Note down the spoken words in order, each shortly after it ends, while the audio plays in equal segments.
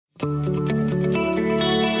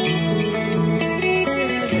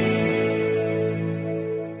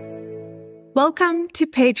Welcome to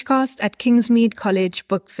Pagecast at Kingsmead College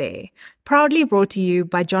Book Fair, proudly brought to you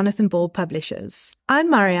by Jonathan Ball Publishers.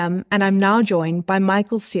 I'm Mariam, and I'm now joined by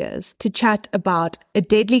Michael Sears to chat about A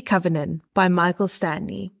Deadly Covenant by Michael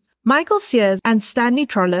Stanley. Michael Sears and Stanley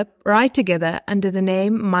Trollope write together under the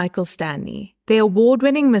name Michael Stanley. Their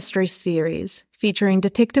award-winning mystery series, featuring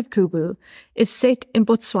Detective Kubu, is set in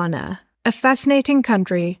Botswana, a fascinating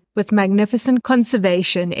country with magnificent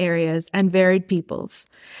conservation areas and varied peoples.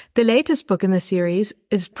 The latest book in the series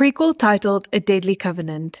is prequel titled A Deadly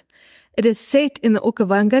Covenant. It is set in the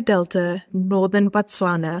Okavango Delta, northern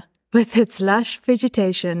Botswana, with its lush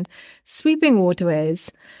vegetation, sweeping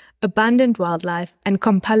waterways, abundant wildlife, and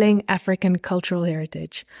compelling African cultural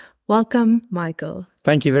heritage. Welcome, Michael.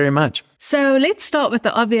 Thank you very much. So let's start with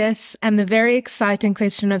the obvious and the very exciting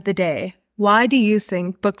question of the day. Why do you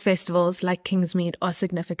think book festivals like Kingsmead are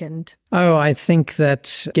significant? Oh, I think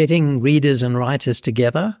that getting readers and writers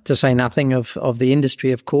together, to say nothing of the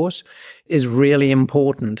industry, of course, is really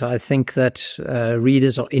important. I think that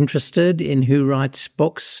readers are interested in who writes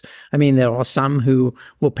books. I mean, there are some who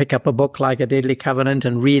will pick up a book like A Deadly Covenant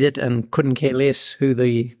and read it and couldn't care less who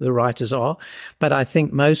the writers are. But I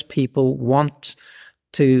think most people want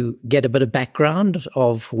to get a bit of background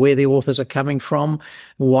of where the authors are coming from,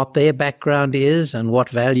 what their background is, and what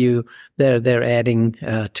value they're adding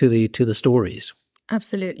to the stories.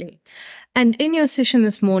 Absolutely. And in your session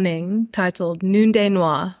this morning, titled Noonday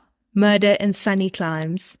Noir, Murder in Sunny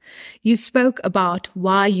Climes, you spoke about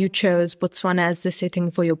why you chose Botswana as the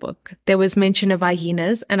setting for your book. There was mention of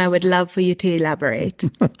hyenas, and I would love for you to elaborate.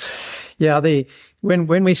 Yeah,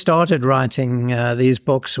 when we started writing these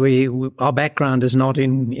books, our background is not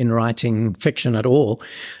in writing fiction at all.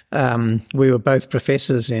 We were both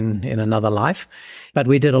professors in another life, but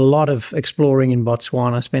we did a lot of exploring in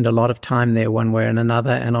Botswana, spent a lot of time there one way and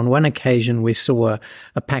another. And on one occasion, we saw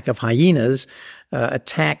a pack of hyenas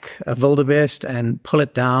attack a wildebeest and pull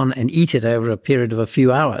it down and eat it over a period of a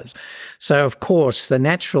few hours. So, of course, the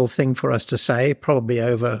natural thing for us to say, probably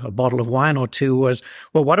over a bottle of wine or two, was,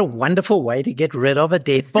 well, what a wonderful way to get rid of a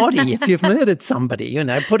dead body if you've murdered somebody.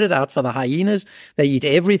 Put it out for the hyenas. They eat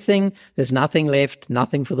everything. There's nothing left,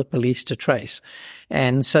 nothing for the police to trace.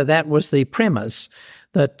 And so that was the premise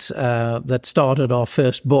that started our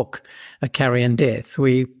first book, A Carrion Death.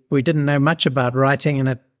 We didn't know much about writing, and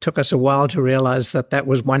it took us a while to realize that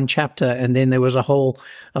was one chapter, and then there was a whole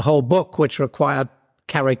book which required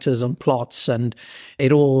characters and plots, and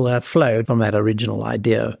it all flowed from that original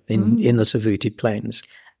idea in the Savuti Plains.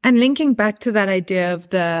 And linking back to that idea of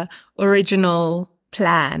the original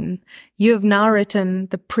plan, you have now written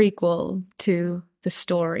the prequel to the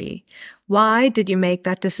story. Why did you make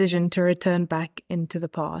that decision to return back into the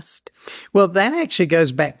past? Well, that actually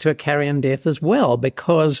goes back to A Carrion Death as well,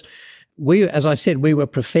 because as I said, we were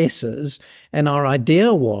professors, and our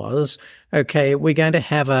idea was, okay, we're going to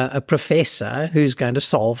have a professor who's going to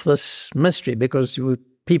solve this mystery, because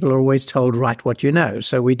people are always told, write what you know.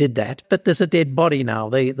 So we did that. But there's a dead body now.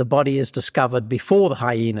 The body is discovered before the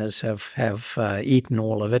hyenas have eaten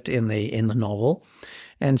all of it in the novel.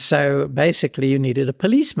 And so basically you needed a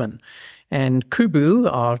policeman. And Kubu,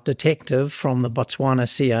 our detective from the Botswana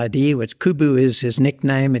CID, which Kubu is his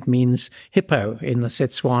nickname, it means hippo in the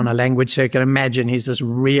Setswana language. So you can imagine he's this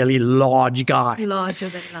really large guy. Larger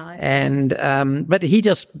than life. And, but he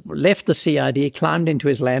just left the CID, climbed into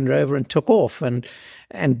his Land Rover and took off.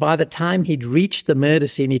 And by the time he'd reached the murder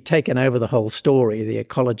scene, he'd taken over the whole story. The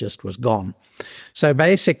ecologist was gone. So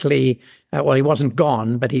basically, well, he wasn't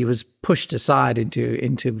gone, but he was pushed aside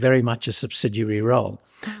into very much a subsidiary role.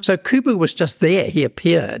 So Kubu was just there. He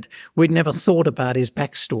appeared. We'd never thought about his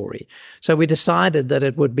backstory. So we decided that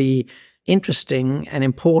it would be interesting and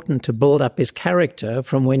important to build up his character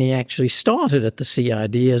from when he actually started at the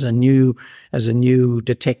CID as a new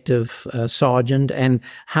detective sergeant, and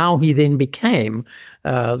how he then became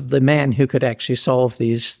the man who could actually solve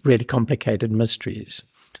these really complicated mysteries.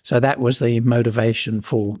 So that was the motivation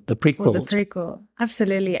for the prequels. For the prequel,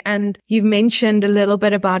 absolutely. And you've mentioned a little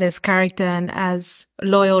bit about his character, and as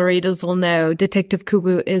loyal readers will know, Detective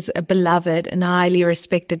Kubu is a beloved and highly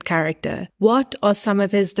respected character. What are some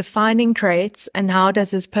of his defining traits, and how does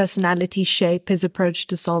his personality shape his approach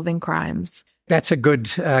to solving crimes? That's a good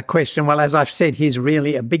question. Well, as I've said, he's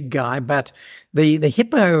really a big guy, but the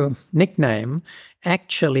hippo nickname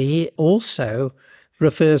actually also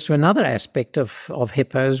refers to another aspect of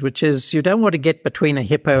hippos, which is you don't want to get between a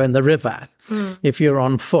hippo and the river if you're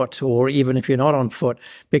on foot, or even if you're not on foot,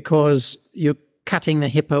 because you cutting the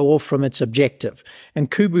hippo off from its objective. And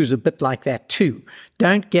Kubu's a bit like that too.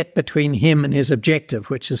 Don't get between him and his objective,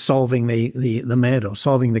 which is solving the murder,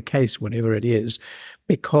 solving the case, whatever it is,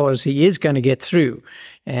 because he is going to get through.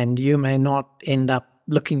 And you may not end up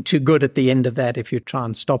looking too good at the end of that if you try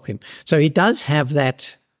and stop him. So he does have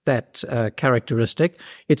that characteristic.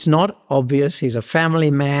 It's not obvious. He's a family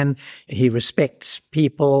man. He respects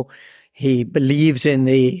people. He believes in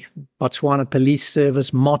the Botswana Police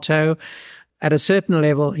Service motto. At a certain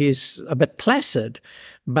level, he's a bit placid,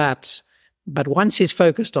 but once he's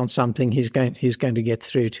focused on something, he's going to get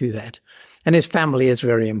through to that. And his family is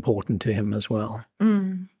very important to him as well.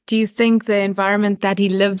 Mm. Do you think the environment that he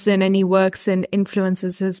lives in and he works in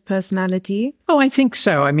influences his personality? Oh, I think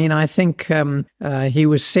so. I mean, I think he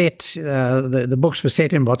was set, the books were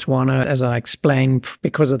set in Botswana, as I explained,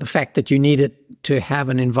 because of the fact that you needed to have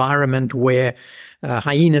an environment where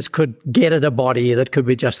hyenas could get at a body that could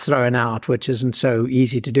be just thrown out, which isn't so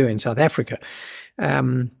easy to do in South Africa.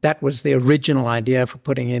 That was the original idea for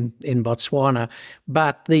putting in Botswana.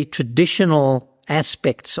 But the traditional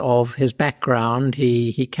aspects of his background,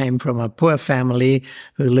 he came from a poor family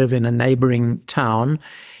who live in a neighboring town,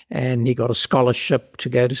 and he got a scholarship to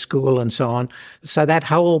go to school and so on. So that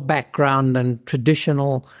whole background and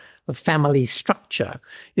traditional family structure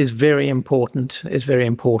is very important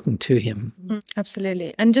to him.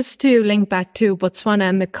 Absolutely. And just to link back to Botswana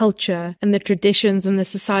and the culture and the traditions and the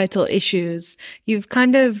societal issues, you've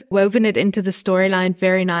kind of woven it into the storyline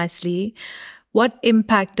very nicely. What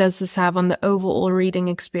impact does this have on the overall reading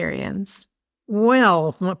experience?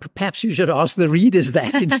 Well, perhaps you should ask the readers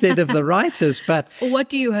that instead of the writers. But what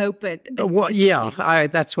do you hope it?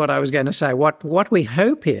 That's what I was going to say. What we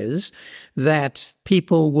hope is that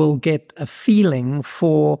people will get a feeling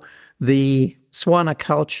for the Swana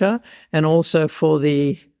culture and also for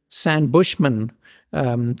the San Bushman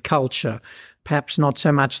culture. Perhaps not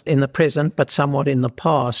so much in the present, but somewhat in the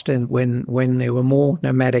past, and when there were more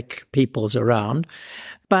nomadic peoples around.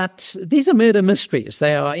 But these are murder mysteries.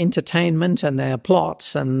 They are entertainment, and they are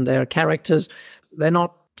plots, and they are characters. They're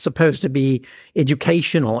not supposed to be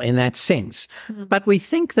educational in that sense. Mm-hmm. But we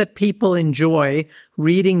think that people enjoy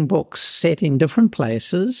reading books set in different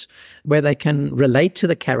places where they can relate to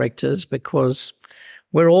the characters, because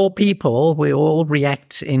we're all people. We all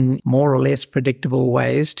react in more or less predictable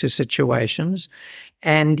ways to situations.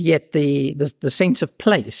 And yet the sense of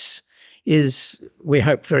place is, we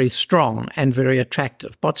hope, very strong and very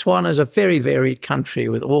attractive. Botswana is a very varied country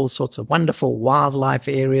with all sorts of wonderful wildlife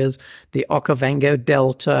areas, the Okavango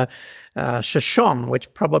Delta, Shoshone,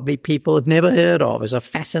 which probably people have never heard of, is a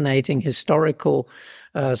fascinating historical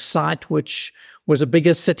site which was a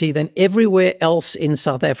bigger city than everywhere else in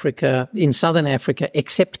South Africa, in Southern Africa,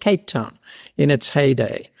 except Cape Town in its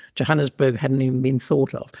heyday. Johannesburg hadn't even been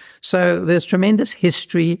thought of. So there's tremendous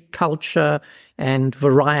history, culture, and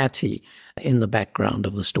variety in the background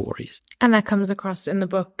of the stories. And that comes across in the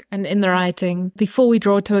book and in the writing. Before we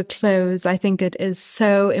draw to a close, I think it is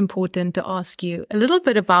so important to ask you a little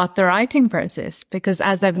bit about the writing process, because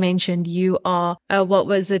as I've mentioned, you are what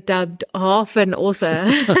was dubbed half an author.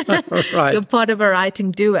 Right. You're part of a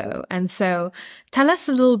writing duo. And so tell us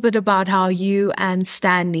a little bit about how you and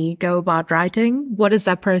Stanley go about writing. What is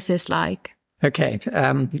that process like? Okay.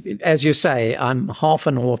 As you say, I'm half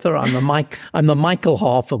an author. I'm the Michael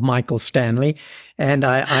half of Michael Stanley. And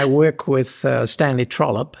I work with Stanley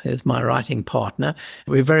Trollope as my writing partner.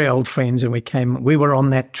 We're very old friends, and we were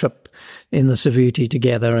on that trip in the Savuti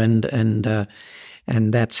together, and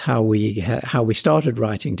that's how we started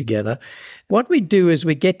writing together. What we do is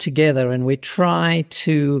we get together and we try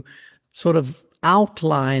to sort of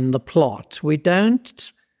outline the plot. We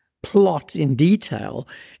don't plot in detail.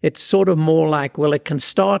 It's sort of more like, well, it can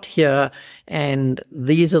start here, and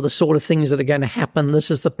these are the sort of things that are going to happen.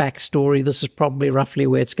 This is the backstory. This is probably roughly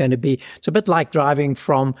where it's going to be. It's a bit like driving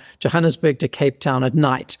from Johannesburg to Cape Town at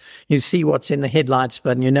night. You see what's in the headlights,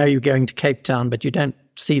 but you know you're going to Cape Town, but you don't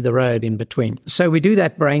see the road in between. So we do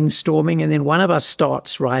that brainstorming, and then one of us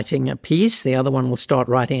starts writing a piece. The other one will start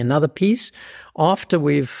writing another piece. After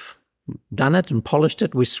we've done it and polished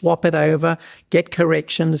it, we swap it over, get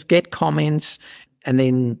corrections, get comments, and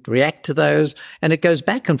then react to those. And it goes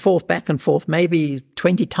back and forth, maybe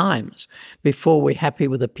 20 times before we're happy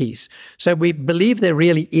with a piece. So we believe there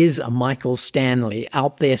really is a Michael Stanley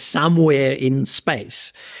out there somewhere in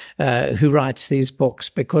space who writes these books,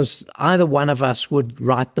 because either one of us would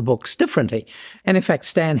write the books differently. And in fact,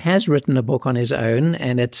 Stan has written a book on his own,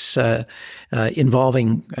 and it's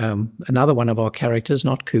involving another one of our characters,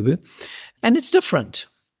 not Kubu. And it's different.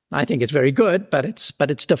 I think it's very good, but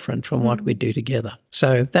it's different from what we do together.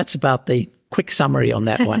 So that's about the quick summary on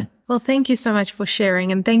that one. Well, thank you so much for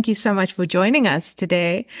sharing, and thank you so much for joining us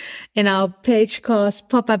today in our Pagecast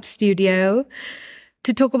pop-up studio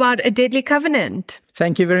to talk about A Deadly Covenant.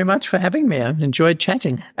 Thank you very much for having me. I enjoyed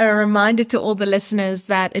chatting. A reminder to all the listeners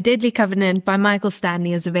that A Deadly Covenant by Michael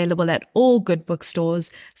Stanley is available at all good bookstores,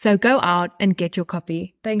 so go out and get your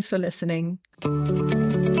copy. Thanks for listening.